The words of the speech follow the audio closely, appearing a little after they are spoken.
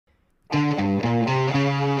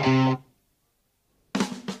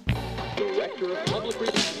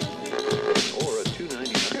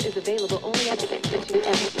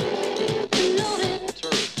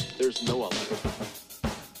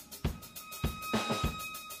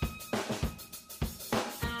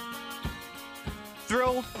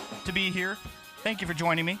Thrilled to be here. Thank you for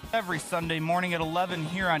joining me every Sunday morning at 11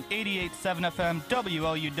 here on 88.7 FM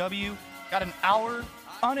WLUW. Got an hour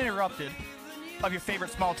uninterrupted of your favorite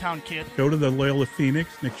small town kid. Go to the Loyola Phoenix,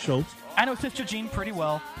 Nick Schultz. I know Sister Jean pretty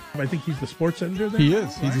well. I think he's the sports editor there. He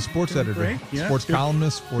is. He's a sports editor. Great. Yeah. Sports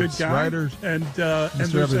columnist, sports writer. And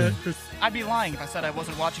everything. I'd be lying if I said I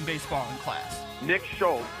wasn't watching baseball in class. Nick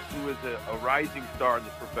Schultz, who is a rising star in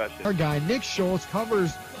this profession. Our guy, Nick Schultz,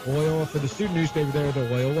 covers Loyola for the student newspaper there, the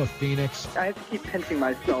Loyola Phoenix. I have to keep pinching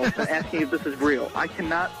myself and asking if this is real. I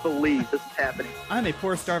cannot believe this is happening. I'm a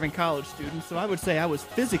poor, starving college student, so I would say I was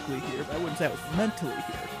physically here, but I wouldn't say I was mentally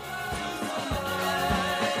here.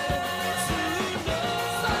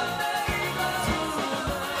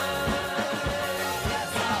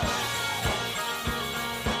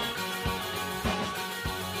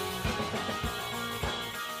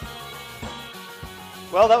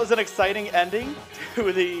 Well, that was an exciting ending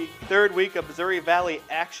to the third week of Missouri Valley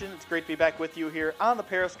action. It's great to be back with you here on the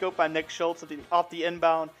Periscope. I'm Nick Schultz off the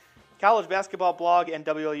Inbound College Basketball blog and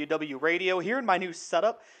WLUW Radio. Here in my new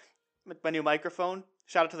setup, with my new microphone.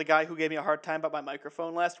 Shout out to the guy who gave me a hard time about my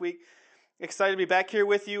microphone last week. Excited to be back here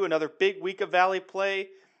with you. Another big week of Valley play.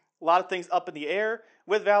 A lot of things up in the air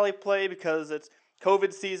with Valley play because it's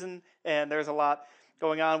COVID season and there's a lot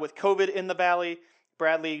going on with COVID in the Valley.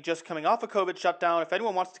 Bradley just coming off a COVID shutdown. If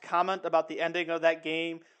anyone wants to comment about the ending of that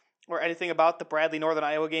game or anything about the Bradley Northern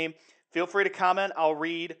Iowa game, feel free to comment. I'll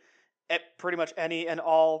read pretty much any and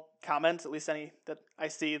all comments, at least any that I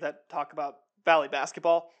see that talk about Valley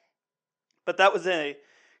basketball. But that was a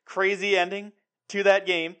crazy ending to that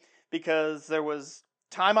game because there was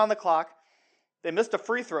time on the clock. They missed a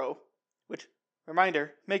free throw, which,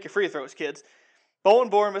 reminder, make your free throws, kids. Bowen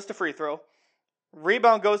Bourne missed a free throw.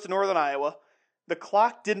 Rebound goes to Northern Iowa. The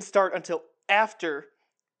clock didn't start until after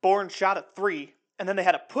Bourne shot a three, and then they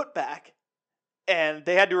had a putback, and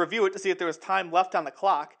they had to review it to see if there was time left on the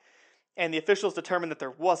clock, and the officials determined that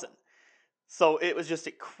there wasn't. So it was just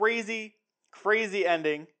a crazy, crazy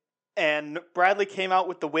ending, and Bradley came out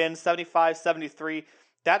with the win, 75-73.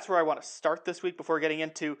 That's where I want to start this week before getting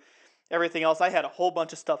into everything else. I had a whole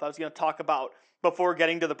bunch of stuff I was going to talk about before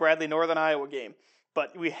getting to the Bradley Northern Iowa game,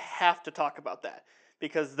 but we have to talk about that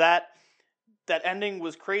because that ending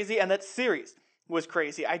was crazy, and that series was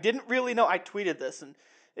crazy. I didn't really know. I tweeted this, and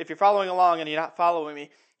if you're following along and you're not following me,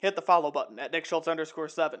 hit the follow button at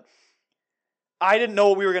NickSchultz_7. I didn't know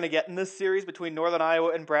what we were going to get in this series between Northern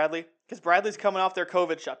Iowa and Bradley, because Bradley's coming off their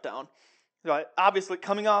COVID shutdown. So obviously,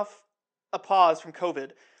 coming off a pause from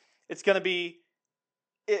COVID, it's going to be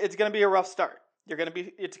a rough start.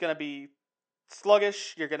 It's going to be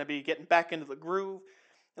sluggish. You're going to be getting back into the groove.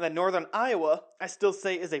 And then Northern Iowa, I still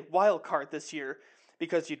say, is a wild card this year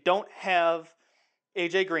because you don't have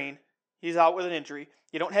A.J. Green. He's out with an injury.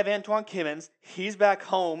 You don't have Antoine Kimmons. He's back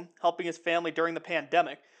home helping his family during the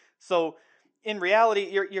pandemic. So in reality,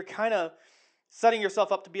 you're kind of setting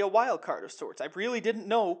yourself up to be a wild card of sorts. I really didn't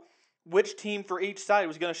know which team for each side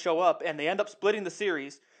was going to show up, and they end up splitting the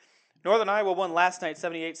series. Northern Iowa won last night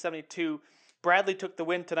 78-72. Bradley took the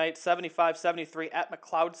win tonight 75-73 at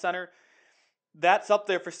McLeod Center. That's up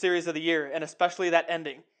there for Series of the Year, and especially that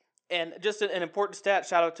ending. And just an important stat,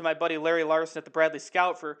 shout out to my buddy Larry Larson at the Bradley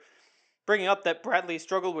Scout for bringing up that Bradley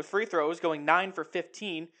struggled with free throws, going 9 for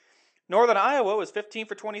 15. Northern Iowa was 15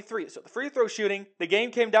 for 23. So the free throw shooting, the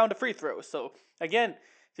game came down to free throws. So again,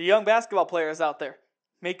 the young basketball players out there,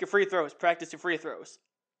 make your free throws, practice your free throws.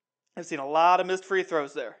 I've seen a lot of missed free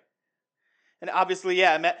throws there. And obviously,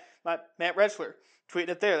 yeah, Matt Retschler tweeting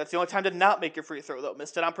it there. That's the only time to not make your free throw, though.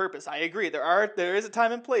 Missed it on purpose. I agree. There is a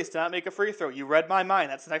time and place to not make a free throw. You read my mind.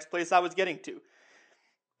 That's the next place I was getting to.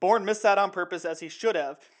 Bourne missed that on purpose, as he should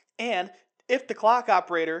have. And if the clock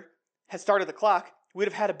operator had started the clock, we'd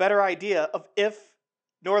have had a better idea of if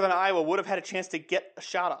Northern Iowa would have had a chance to get a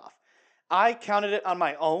shot off. I counted it on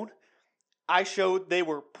my own. I showed they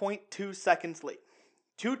were 0.2 seconds late.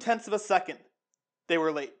 0.2 of a second they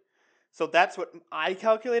were late. So that's what I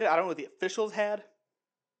calculated. I don't know what the officials had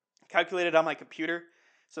calculated on my computer,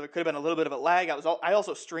 so there could have been a little bit of a lag. I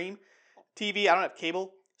also stream TV. I don't have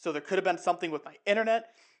cable, so there could have been something with my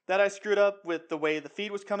internet that I screwed up with the way the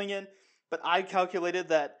feed was coming in. But I calculated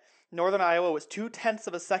that Northern Iowa was 0.2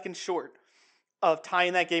 of a second short of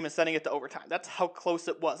tying that game and sending it to overtime. That's how close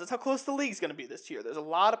it was. That's how close the league's going to be this year. There's a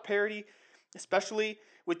lot of parity, especially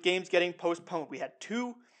with games getting postponed. We had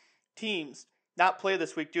two teams not play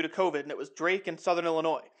this week due to COVID, and it was Drake and Southern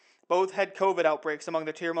Illinois. Both had COVID outbreaks among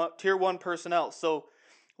the Tier 1 personnel. So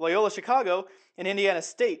Loyola Chicago and Indiana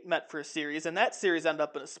State met for a series, and that series ended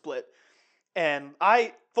up in a split. And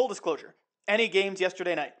full disclosure, any games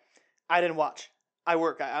yesterday night, I didn't watch. I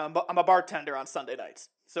work. I'm a bartender on Sunday nights.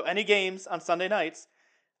 So any games on Sunday nights,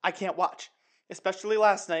 I can't watch. Especially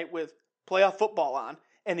last night with playoff football on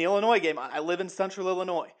and the Illinois game on. I live in central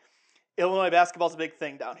Illinois. Illinois basketball's a big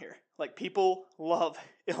thing down here. Like, people love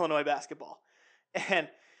Illinois basketball. And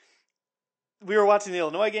we were watching the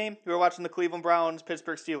Illinois game. We were watching the Cleveland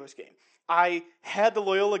Browns-Pittsburgh Steelers game. I had the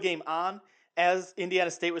Loyola game on as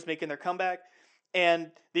Indiana State was making their comeback,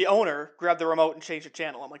 and the owner grabbed the remote and changed the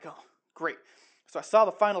channel. I'm like, oh, great. So I saw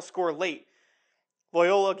the final score late.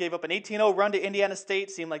 Loyola gave up an 18-0 run to Indiana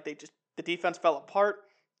State. Seemed like the defense fell apart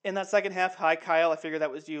in that second half. Hi, Kyle. I figured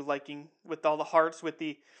that was you liking with all the hearts with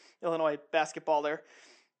the Illinois basketball there.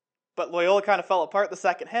 But Loyola kind of fell apart the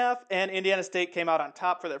second half, and Indiana State came out on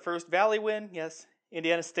top for their first Valley win. Yes,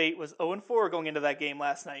 Indiana State was 0-4 going into that game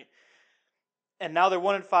last night. And now they're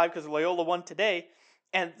 1-5 because Loyola won today.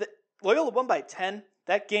 And Loyola won by 10.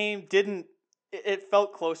 That game it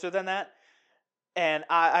felt closer than that. And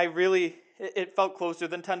it felt closer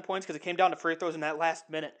than 10 points because it came down to free throws in that last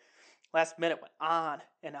minute. Last minute went on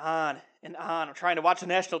and on and on. I'm trying to watch a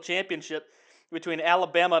national championship between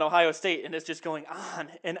Alabama and Ohio State, and it's just going on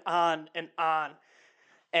and on and on.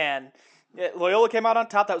 And Loyola came out on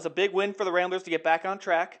top. That was a big win for the Ramblers to get back on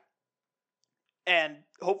track. And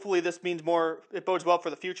hopefully this means more. It bodes well for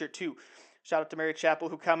the future, too. Shout out to Mary Chappell,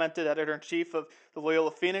 who commented, editor-in-chief of the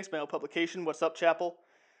Loyola Phoenix Mail publication. What's up, Chappell?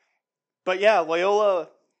 But yeah, Loyola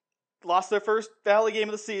lost their first Valley game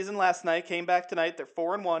of the season last night, came back tonight. They're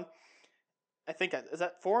 4-1. I think, is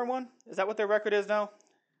that 4-1? Is that what their record is now?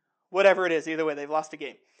 Whatever it is, either way, they've lost a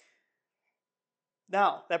game.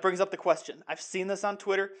 Now, that brings up the question. I've seen this on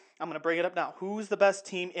Twitter. I'm going to bring it up now. Who's the best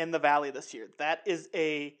team in the Valley this year? That is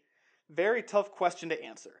a very tough question to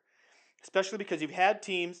answer, especially because you've had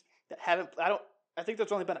teams that haven't. I think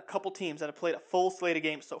there's only been a couple teams that have played a full slate of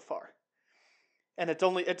games so far, and it's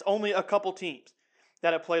only a couple teams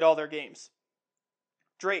that have played all their games.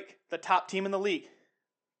 Drake, the top team in the league,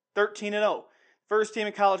 13-0, first team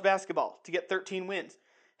in college basketball to get 13 wins.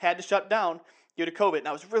 Had to shut down due to COVID, and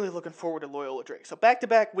I was really looking forward to Loyola Drake. So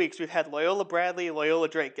back-to-back weeks, we've had Loyola Bradley, Loyola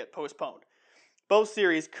Drake get postponed. Both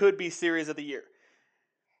series could be series of the year.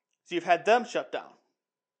 So you've had them shut down.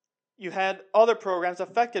 You had other programs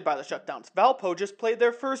affected by the shutdowns. Valpo just played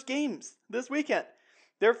their first games this weekend.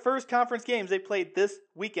 Their first conference games they played this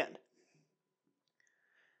weekend.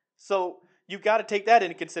 So you've got to take that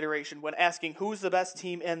into consideration when asking who's the best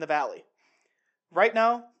team in the Valley. Right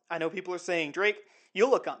now, I know people are saying Drake. You'll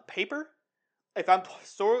look on paper. If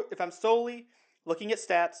I'm solely looking at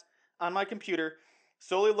stats on my computer,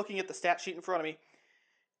 solely looking at the stat sheet in front of me,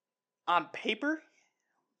 on paper,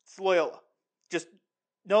 it's Loyola. Just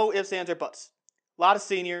no ifs, ands, or buts. A lot of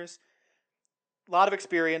seniors, a lot of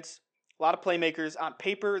experience, a lot of playmakers. On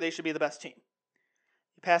paper, they should be the best team.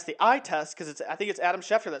 You pass the eye test, because I think it's Adam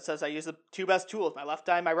Schefter that says I use the two best tools, my left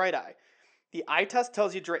eye and my right eye. The eye test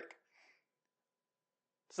tells you Drake.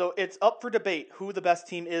 So it's up for debate who the best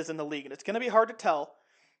team is in the league. And it's going to be hard to tell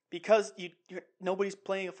because nobody's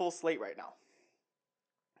playing a full slate right now.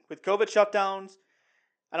 With COVID shutdowns,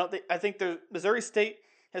 I think Missouri State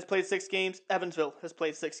has played 6 games. Evansville has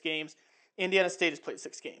played 6 games. Indiana State has played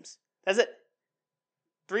 6 games. That's it.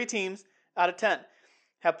 3 teams out of 10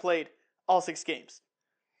 have played all 6 games.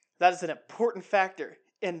 That is an important factor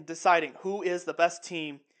in deciding who is the best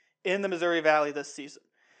team in the Missouri Valley this season.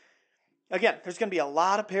 Again, there's going to be a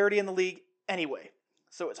lot of parity in the league anyway.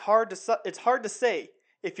 So it's hard to say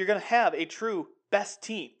if you're going to have a true best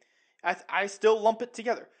team. I still lump it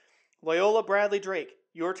together. Loyola, Bradley, Drake,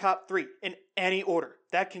 your top 3 in any order.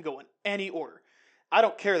 That can go in any order. I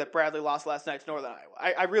don't care that Bradley lost last night to Northern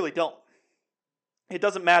Iowa. I really don't. It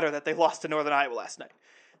doesn't matter that they lost to Northern Iowa last night.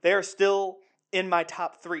 They are still in my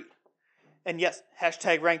top 3. And yes,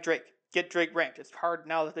 hashtag rank Drake. Get Drake ranked. It's hard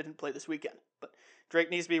now that they didn't play this weekend. But Drake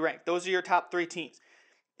needs to be ranked. Those are your top 3 teams.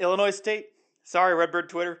 Illinois State, sorry Redbird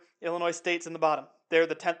Twitter, Illinois State's in the bottom. They're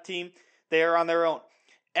the 10th team. They are on their own.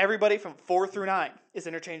 Everybody from 4 through 9 is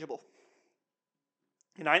interchangeable.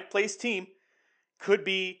 The 9th place team could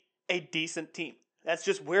be a decent team. That's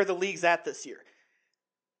just where the league's at this year.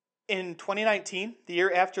 In 2019, the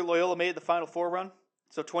year after Loyola made the Final Four run,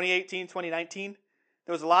 so 2018, 2019,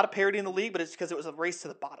 there was a lot of parity in the league, but it's because it was a race to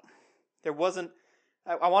the bottom. There wasn't,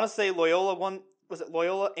 I want to say Loyola won, was it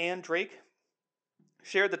Loyola and Drake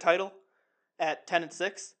shared the title at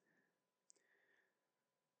 10-6?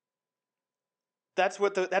 That's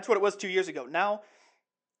what it was 2 years ago. Now,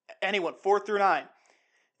 anyone, 4 through 9,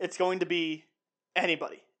 it's going to be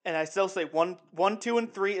anybody. And I still say 1, 2,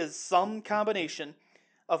 and 3 is some combination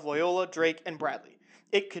of Loyola, Drake, and Bradley.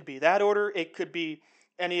 It could be that order. It could be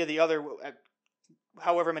any of the other.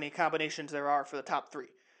 however many combinations there are for the top 3.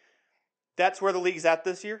 That's where the league's at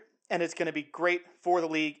this year, and it's going to be great for the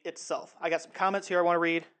league itself. I got some comments here I want to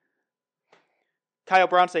read. Kyle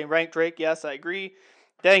Brown saying, rank Drake. Yes, I agree.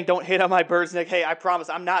 Dang, don't hate on my birds, Nick. Hey, I promise,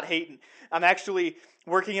 I'm not hating. I'm actually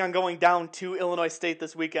working on going down to Illinois State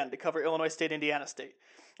this weekend to cover Illinois State, Indiana State.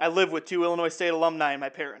 I live with 2 Illinois State alumni and my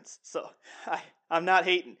parents, so I'm not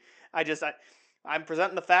hating. I'm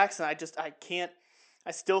presenting the facts, and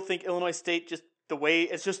I still think Illinois State,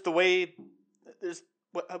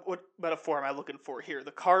 what metaphor am I looking for here?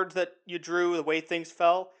 The cards that you drew, the way things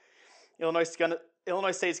fell, Illinois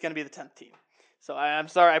State's going to be the 10th team. So I'm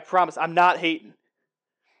sorry, I promise, I'm not hating.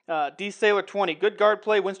 D Sailor 20, good guard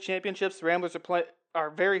play wins championships. The Ramblers are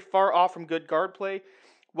very far off from good guard play.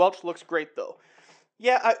 Welch looks great though.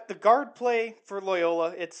 Yeah, the guard play for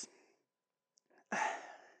Loyola, it's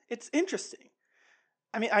interesting.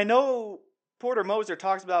 I mean, I know Porter Moser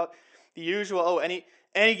talks about the usual,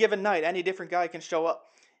 any given night, any different guy can show up.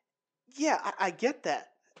 Yeah, I get that.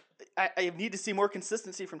 I need to see more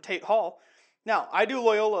consistency from Tate Hall. Now, I do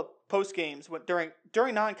Loyola post games during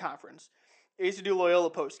non-conference. I used to do Loyola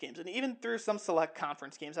post games, and even through some select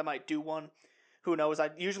conference games, I might do one. Who knows? I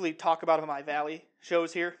usually talk about them on my Valley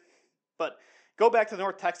shows here, but go back to the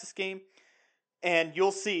North Texas game, and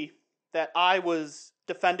you'll see that I was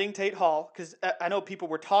defending Tate Hall because I know people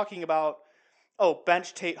were talking about,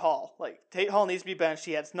 bench Tate Hall. Like, Tate Hall needs to be benched.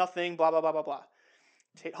 He has nothing, blah, blah, blah, blah, blah.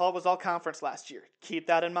 Tate Hall was all conference last year. Keep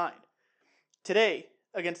that in mind. Today,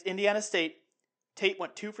 against Indiana State, Tate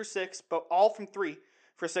went 2 for 6, but all from 3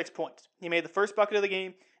 for 6 points. He made the first bucket of the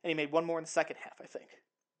game, and he made one more in the second half, I think.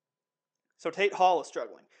 So Tate Hall is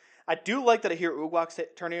struggling. I do like that I hear Ugwak's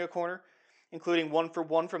turning a corner, including 1 for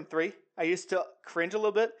 1 from 3. I used to cringe a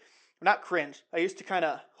little bit. Not cringe. I used to kind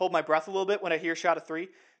of hold my breath a little bit when I hear shot of 3.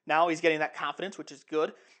 Now he's getting that confidence, which is good.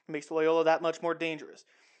 It makes Loyola that much more dangerous.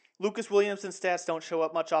 Lucas Williamson's stats don't show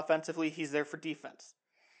up much offensively. He's there for defense.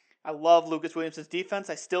 I love Lucas Williamson's defense.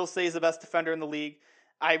 I still say he's the best defender in the league.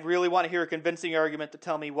 I really want to hear a convincing argument to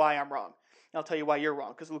tell me why I'm wrong. And I'll tell you why you're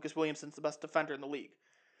wrong, because Lucas Williamson's the best defender in the league.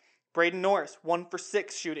 Braden Norris, 1 for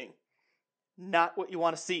 6 shooting. Not what you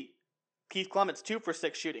want to see. Keith Clements, 2 for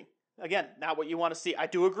 6 shooting. Again, not what you want to see. I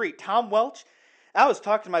do agree. Tom Welch, I was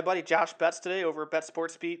talking to my buddy Josh Betts today over at Bet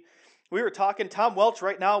Sports Beat. We were talking, Tom Welch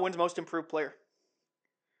right now wins most improved player.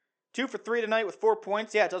 2 for 3 tonight with 4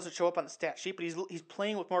 points. Yeah, it doesn't show up on the stat sheet, but he's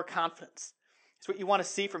playing with more confidence. It's what you want to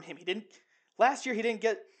see from him. Last year he didn't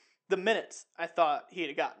get the minutes I thought he'd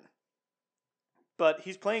have gotten. But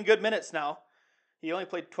he's playing good minutes now. He only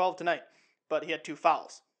played 12 tonight, but he had 2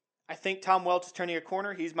 fouls. I think Tom Welch is turning a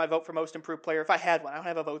corner. He's my vote for most improved player. If I had one, I don't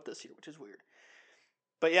have a vote this year, which is weird.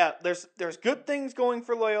 But yeah, there's good things going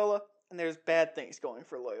for Loyola, and there's bad things going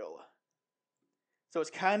for Loyola. So it's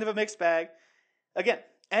kind of a mixed bag. Again,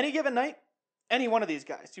 any given night, any one of these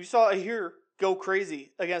guys. You saw here go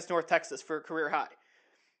crazy against North Texas for a career high.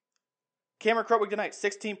 Cameron Krutwig tonight,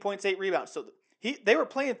 16 points, 8 rebounds. So they were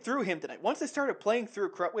playing through him tonight. Once they started playing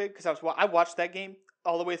through Krutwig, because I watched that game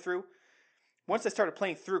all the way through. Once they started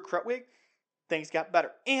playing through Krutwig, things got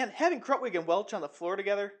better. And having Krutwig and Welch on the floor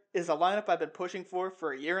together is a lineup I've been pushing for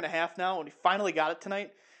a year and a half now, and we finally got it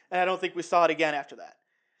tonight, and I don't think we saw it again after that.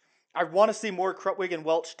 I want to see more Krutwig and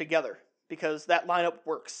Welch together because that lineup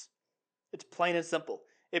works. It's plain and simple.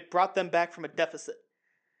 It brought them back from a deficit.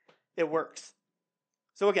 It works.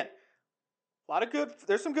 So again, a lot of good.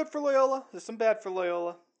 There's some good for Loyola. There's some bad for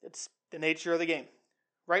Loyola. It's the nature of the game.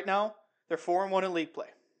 Right now, they're 4-1 in league play.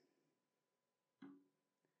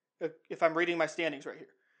 If I'm reading my standings right here.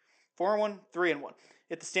 4-1, 3-1.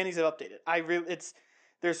 If the standings have updated.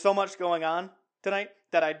 There's so much going on tonight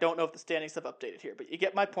that I don't know if the standings have updated here. But you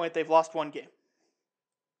get my point. They've lost 1 game.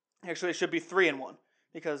 Actually, it should be 3-1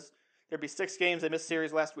 because there'd be 6 games. They missed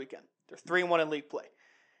series last weekend. They're 3-1 in league play.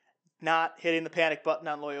 Not hitting the panic button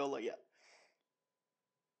on Loyola yet.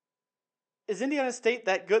 Is Indiana State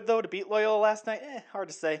that good, though, to beat Loyola last night? Hard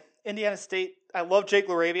to say. Indiana State, I love Jake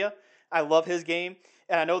LaRavia. I love his game.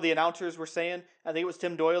 And I know the announcers were saying, I think it was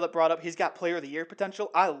Tim Doyle that brought up, he's got player of the year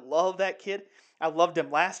potential. I love that kid. I loved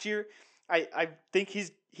him last year. I think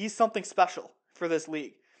he's something special for this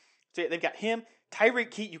league. So they've got him.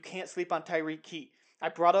 Tyreek Keat, you can't sleep on Tyreek Keat. I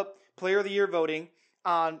brought up player of the year voting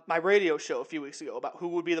on my radio show a few weeks ago about who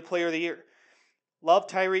would be the player of the year. Love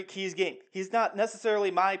Tyreek Keat's game. He's not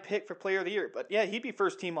necessarily my pick for player of the year, but yeah, he'd be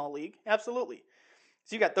first team all league. Absolutely.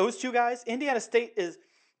 So you got those 2 guys. Indiana State is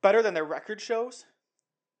better than their record shows.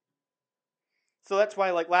 So that's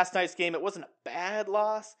why, like last night's game, it wasn't a bad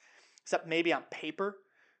loss, except maybe on paper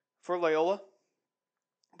for Loyola.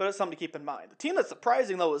 But it's something to keep in mind. The team that's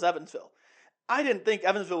surprising, though, is Evansville. I didn't think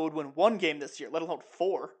Evansville would win one game this year, let alone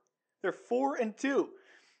 4. They're 4-2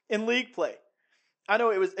 in league play. I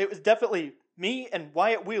know it was definitely me and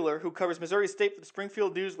Wyatt Wheeler, who covers Missouri State for the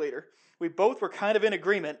Springfield News Leader. We both were kind of in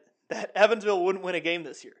agreement that Evansville wouldn't win a game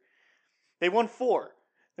this year. They won 4.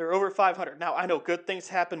 They're over 500. Now, I know good things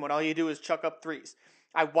happen when all you do is chuck up threes.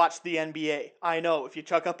 I watched the NBA. I know if you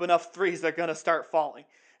chuck up enough threes, they're going to start falling.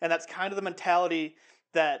 And that's kind of the mentality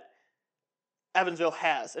that Evansville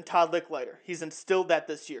has. And Todd Licklider, he's instilled that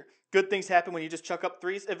this year. Good things happen when you just chuck up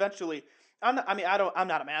threes. Eventually, I'm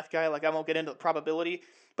not a math guy. Like, I won't get into the probability.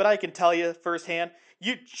 But I can tell you firsthand,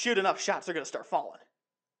 you shoot enough shots, they're going to start falling.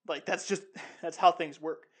 Like, that's how things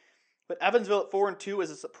work. But Evansville at 4-2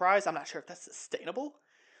 is a surprise. I'm not sure if that's sustainable.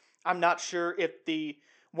 I'm not sure if the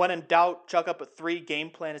when in doubt, chuck up a 3 game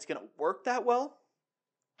plan is going to work that well.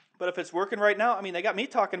 But if it's working right now, I mean, they got me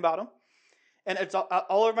talking about them. And it's all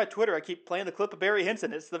over my Twitter. I keep playing the clip of Barry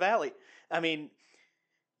Hinson. It's the Valley. I mean,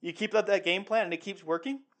 you keep up that game plan and it keeps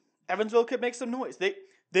working, Evansville could make some noise.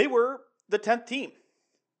 They were the 10th team.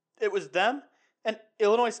 It was them and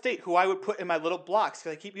Illinois State, who I would put in my little blocks,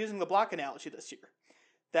 because I keep using the block analogy this year.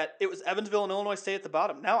 That it was Evansville and Illinois State at the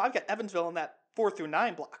bottom. Now I've got Evansville in that 4 through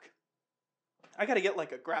 9 block. I got to get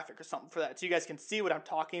like a graphic or something for that so you guys can see what I'm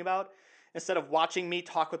talking about instead of watching me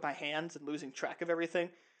talk with my hands and losing track of everything.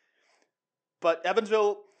 But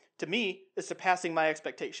Evansville, to me, is surpassing my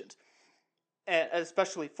expectations. And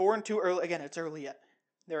especially 4-2 early. Again, it's early yet.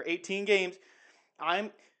 There are 18 games.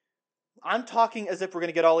 I'm talking as if we're going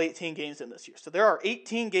to get all 18 games in this year. So there are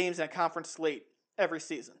 18 games in a conference slate every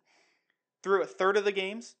season. Through a third of the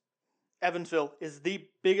games, Evansville is the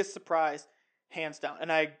biggest surprise, hands down.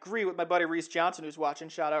 And I agree with my buddy Reese Johnson, who's watching.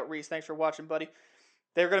 Shout out, Reese. Thanks for watching, buddy.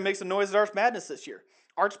 They're going to make some noise at Arch Madness this year.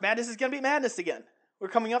 Arch Madness is going to be madness again. We're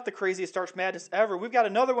coming up the craziest Arch Madness ever. We've got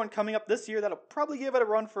another one coming up this year that'll probably give it a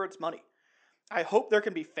run for its money. I hope there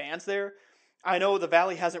can be fans there. I know the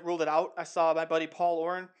Valley hasn't ruled it out. I saw my buddy Paul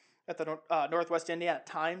Oren at the Northwest Indiana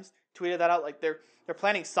Times tweeted that out. Like they're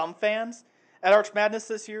planning some fans at Arch Madness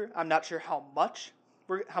this year. I'm not sure how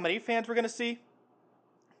many fans we're going to see.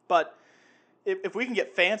 But if we can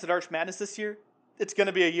get fans at Arch Madness this year, it's going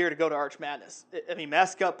to be a year to go to Arch Madness. I mean,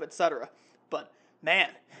 mask up, etc. But man,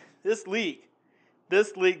 this league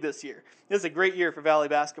this year, this is a great year for Valley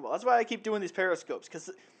basketball. That's why I keep doing these periscopes,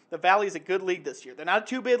 because the Valley is a good league this year. They're not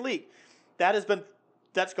a 2-bid league.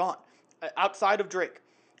 That's gone. Outside of Drake,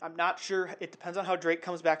 I'm not sure. It depends on how Drake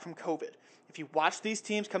comes back from COVID. If you watch these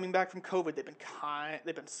teams coming back from COVID,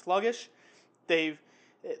 they've been sluggish. They've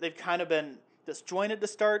kind of been disjointed to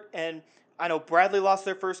start. And I know Bradley lost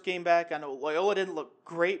their first game back. I know Loyola didn't look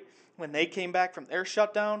great when they came back from their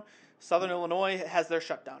shutdown. Southern Illinois has their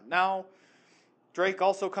shutdown now. Drake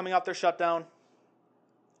also coming off their shutdown.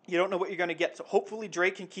 You don't know what you're going to get. So hopefully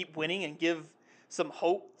Drake can keep winning and give some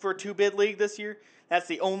hope for a 2-bid league this year. That's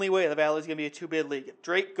the only way the Valley is going to be a 2-bid league. If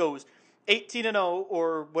Drake goes 18-0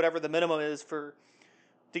 or whatever the minimum is to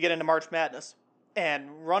get into March Madness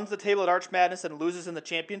and runs the table at Arch Madness and loses in the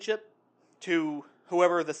championship to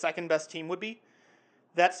whoever the second best team would be,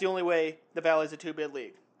 that's the only way the Valley is a 2-bid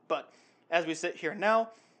league. But as we sit here now,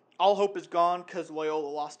 all hope is gone because Loyola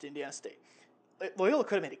lost to Indiana State. Loyola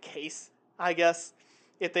could have made a case, I guess,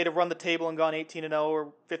 if they'd have run the table and gone 18-0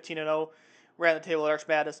 or 15-0, ran the table at Arch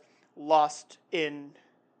Madness, lost in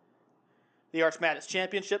the Arch Madness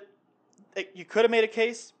championship. You could have made a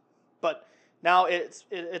case, but now it's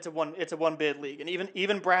a 1-bid league, and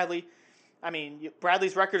even Bradley. I mean,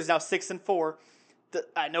 Bradley's record is now 6-4.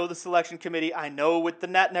 I know the selection committee. I know with the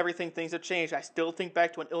net and everything, things have changed. I still think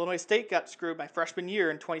back to when Illinois State got screwed my freshman year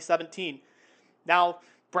in 2017. Now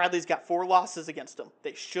Bradley's got 4 losses against them.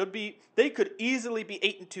 They could easily be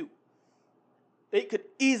 8-2. They could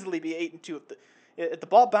easily be 8-2 if the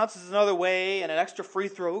ball bounces another way and an extra free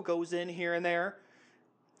throw goes in here and there.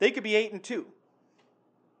 They could be 8-2.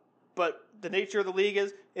 But the nature of the league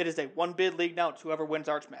is it is a 1-bid league now. It's whoever wins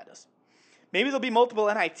Arch Madness. Maybe there'll be multiple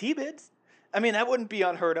NIT bids. I mean, that wouldn't be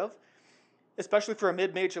unheard of, especially for a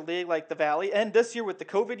mid-major league like the Valley. And this year with the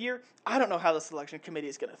COVID year, I don't know how the selection committee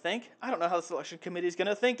is going to think. I don't know how the selection committee is going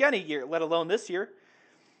to think any year, let alone this year.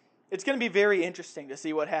 It's going to be very interesting to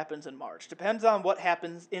see what happens in March. Depends on what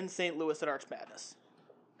happens in St. Louis at Arch Madness.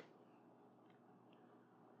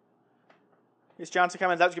 Here's Johnson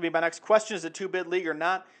comments, that was going to be my next question. Is it a 2-bid league or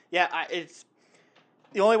not? Yeah, it's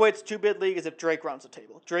the only way it's a 2-bid league is if Drake runs the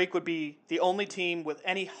table. Drake would be the only team with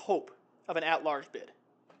any hope of an at-large bid.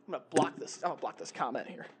 I'm going to block this comment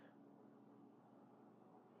here.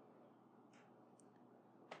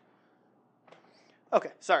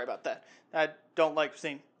 Okay, sorry about that. I don't like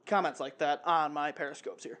seeing comments like that on my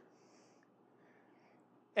periscopes here.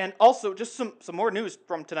 And also, just some more news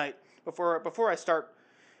from tonight before I start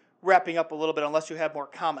wrapping up a little bit, unless you have more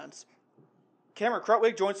comments. Cameron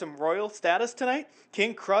Krutwig joined some royal status tonight.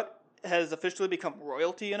 King Krut has officially become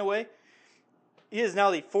royalty in a way. He is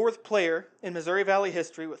now the 4th player in Missouri Valley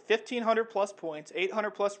history with 1,500 plus points,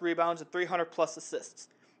 800 plus rebounds, and 300 plus assists.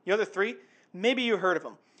 The other 3, maybe you heard of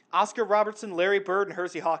them. Oscar Robertson, Larry Bird, and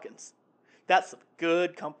Hersey Hawkins. That's some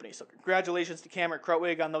good company. So congratulations to Cameron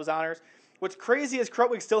Krutwig on those honors. What's crazy is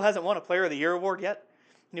Krutwig still hasn't won a Player of the Year award yet.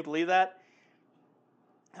 Can you believe that?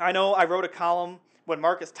 I know I wrote a column when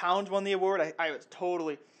Marcus Towns won the award. I was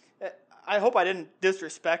totally... I hope I didn't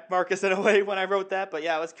disrespect Marcus in a way when I wrote that, but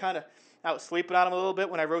yeah, I was sleeping on him a little bit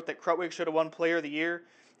when I wrote that Krutwig should have won Player of the Year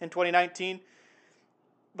in 2019.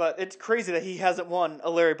 But it's crazy that he hasn't won a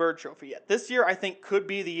Larry Bird trophy yet. This year, I think, could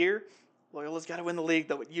be the year. Loyola's got to win the league,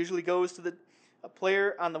 though. It usually goes to a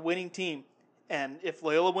player on the winning team. And if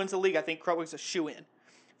Loyola wins the league, I think Krutwig's a shoo-in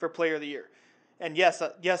for Player of the Year. And yes,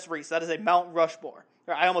 Reese, that is a Mount Rushmore.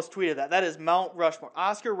 I almost tweeted that. That is Mount Rushmore.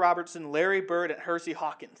 Oscar Robertson, Larry Bird, and Hersey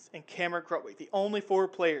Hawkins, and Cameron Krutwig, the only 4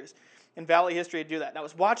 players in Valley history to do that. And I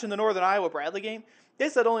was watching the Northern Iowa Bradley game. They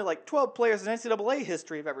said only like 12 players in NCAA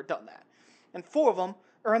history have ever done that. And 4 of them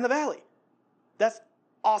are in the Valley. That's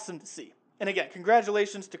awesome to see. And again,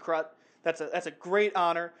 congratulations to Krut. That's a great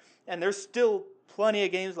honor. And there's still plenty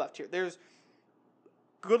of games left here. There's,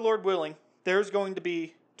 good Lord willing, there's going to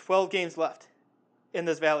be 12 games left in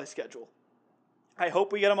this Valley schedule. I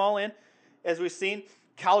hope we get them all in. As we've seen,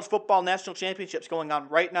 college football national championships going on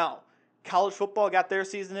right now. College football got their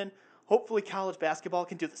season in. Hopefully college basketball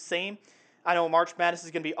can do the same. I know March Madness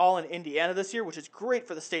is going to be all in Indiana this year, which is great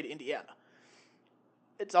for the state of Indiana.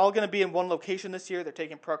 It's all going to be in one location this year. They're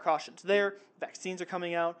taking precautions there. Vaccines are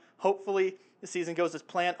coming out. Hopefully the season goes as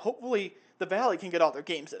planned. Hopefully the Valley can get all their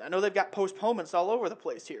games in. I know they've got postponements all over the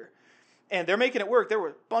place here. And they're making it work. There were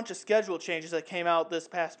a bunch of schedule changes that came out this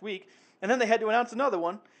past week. And then they had to announce another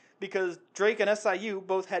one because Drake and SIU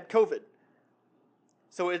both had COVID.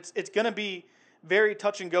 So it's going to be very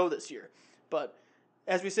touch and go this year. But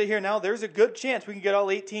as we sit here now, there's a good chance we can get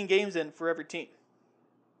all 18 games in for every team.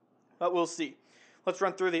 But we'll see. Let's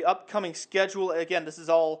run through the upcoming schedule. Again, this is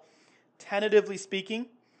all tentatively speaking.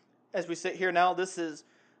 As we sit here now, this is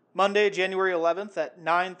Monday, January 11th at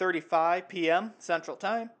 9:35 p.m. Central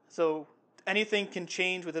Time. So anything can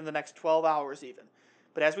change within the next 12 hours even.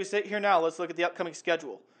 But as we sit here now, let's look at the upcoming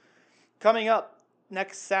schedule. Coming up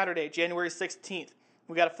next Saturday, January 16th,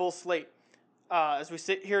 we got a full slate. As we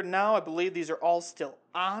sit here now, I believe these are all still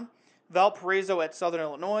on. Valparaiso at Southern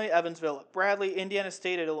Illinois, Evansville at Bradley, Indiana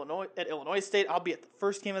State at Illinois State. I'll be at the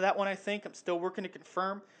first game of that one, I think. I'm still working to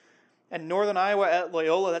confirm. And Northern Iowa at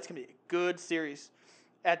Loyola. That's going to be a good series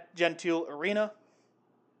at Gentile Arena.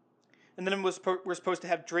 And then we're supposed to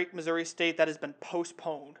have Drake, Missouri State. That has been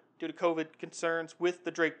postponed due to COVID concerns with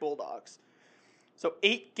the Drake Bulldogs. So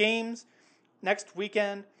 8 games next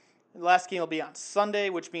weekend. The last game will be on Sunday,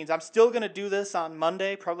 which means I'm still going to do this on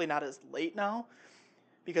Monday, probably not as late now,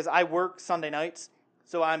 because I work Sunday nights.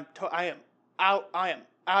 So I am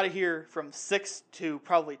out of here from 6 to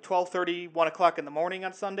probably 12:30, 1 o'clock in the morning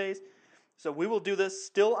on Sundays. So we will do this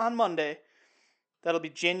still on Monday. That'll be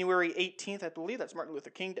January 18th. I believe that's Martin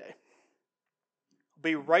Luther King Day. I'll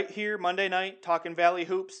be right here Monday night talking Valley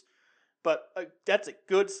Hoops. But that's a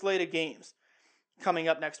good slate of games coming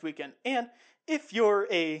up next weekend. And if you're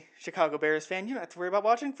a Chicago Bears fan, you don't have to worry about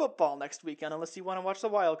watching football next weekend unless you want to watch the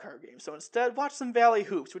wild card game. So instead, watch some Valley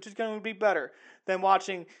Hoops, which is going to be better than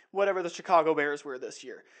watching whatever the Chicago Bears were this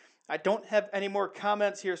year. I don't have any more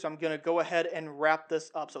comments here, so I'm going to go ahead and wrap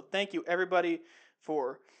this up. So thank you, everybody,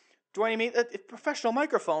 for joining me. A professional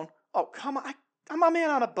microphone? Oh, come on. I'm a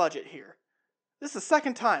man on a budget here. This is the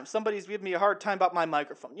second time somebody's giving me a hard time about my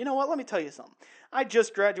microphone. You know what? Let me tell you something. I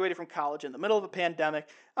just graduated from college in the middle of a pandemic.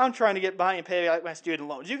 I'm trying to get by and pay my student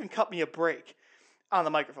loans. You can cut me a break on the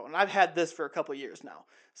microphone. And I've had this for a couple of years now.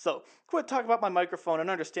 So quit talking about my microphone and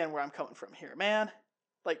understand where I'm coming from here, man.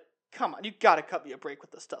 Like, come on. You got to cut me a break with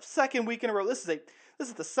this stuff. Second week in a row. This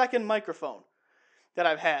is the second microphone that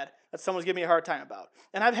I've had that someone's giving me a hard time about.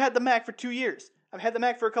 And I've had the Mac for 2 years. I've had the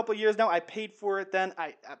Mac for a couple of years now. I paid for it then.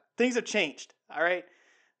 Things have changed, all right?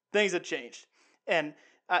 Things have changed. And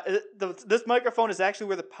this microphone is actually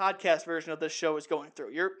where the podcast version of this show is going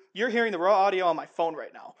through. You're hearing the raw audio on my phone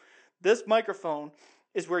right now. This microphone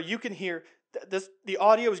is where you can hear the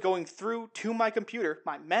audio is going through to my computer,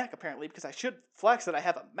 my Mac apparently, because I should flex that I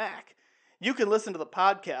have a Mac. You can listen to the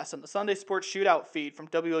podcast on the Sunday Sports Shootout feed from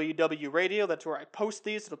WLUW Radio. That's where I post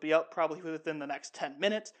these. It'll be up probably within the next 10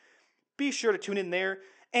 minutes. Be sure to tune in there.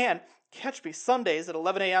 And Catch me Sundays at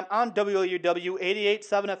 11 a.m. on WLUW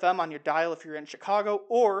 88.7 FM on your dial if you're in Chicago,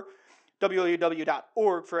 or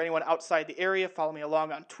WLUW.org for anyone outside the area. Follow me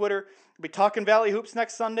along on Twitter. We'll be talking Valley Hoops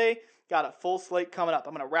next Sunday. Got a full slate coming up.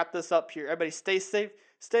 I'm going to wrap this up here. Everybody stay safe,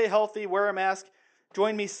 stay healthy, wear a mask.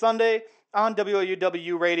 Join me Sunday on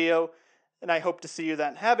WLUW Radio, and I hope to see you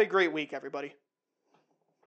then. Have a great week, everybody.